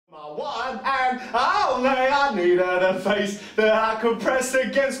One and only I needed a face that I could press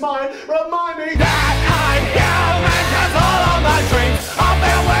against mine. Remind me that I'm human, 'cause all of my dreams are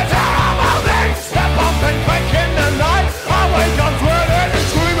filled with terrible things. They're bumping quick in the night. I wake up sweating and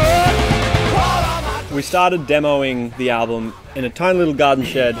screaming. We started demoing the album in a tiny little garden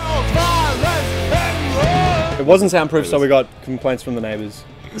shed. It wasn't soundproof, so we got complaints from the neighbours.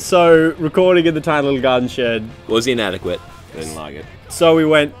 So recording in the tiny little garden shed was inadequate. Didn't like it. So we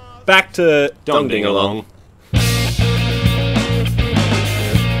went back to Dong Ding Along.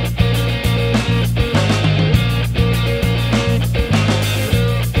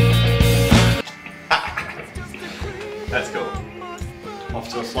 That's cool. Off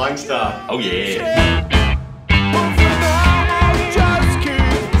to a flying start. Oh yeah.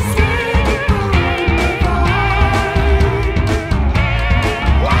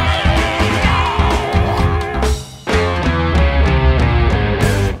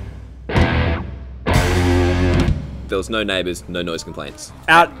 There was no neighbours, no noise complaints.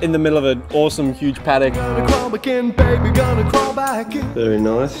 Out in the middle of an awesome huge paddock. Very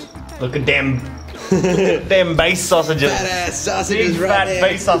nice. Look at them. Them base sausages. Fat ass sausages. Big right fat there.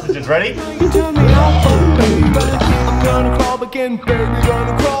 base sausages. Ready? I'm gonna crawl again, baby,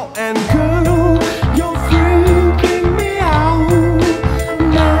 gonna crawl and girl, you're freaking me out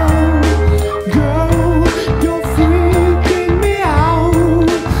now. Girl, you're freaking me out.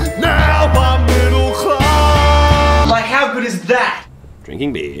 Now I'm middle class. Like, how good is that?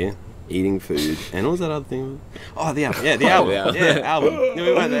 Drinking beer, eating food, and what was that other thing? Oh, the album. Yeah, the album. Yeah, album. Yeah,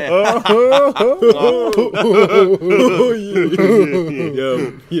 we went there.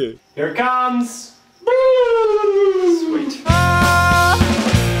 Yeah. Here it comes. Sweet.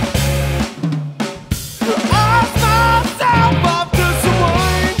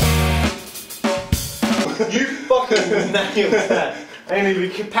 You fucking nailed that. I'm gonna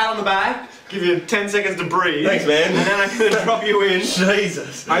give you a pat on the back, give you 10 seconds to breathe. Thanks, man. And then I'm gonna drop you in.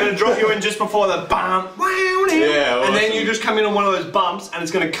 Jesus. I'm gonna drop you in just before the bump. Yeah, and then awesome. you just come in on one of those bumps and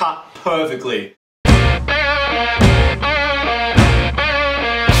it's gonna cut perfectly.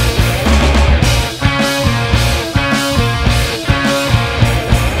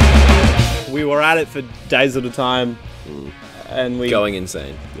 We were at it for days at a time, and we Going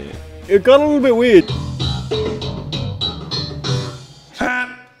insane. Yeah. it got a little bit weird.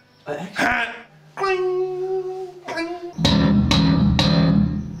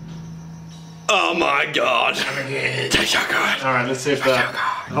 Oh my god. Alright, let's see if that.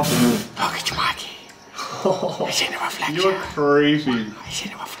 Look at you, Mikey. I see the reflection. You're creepy. I see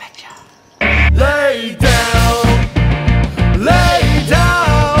the reflection.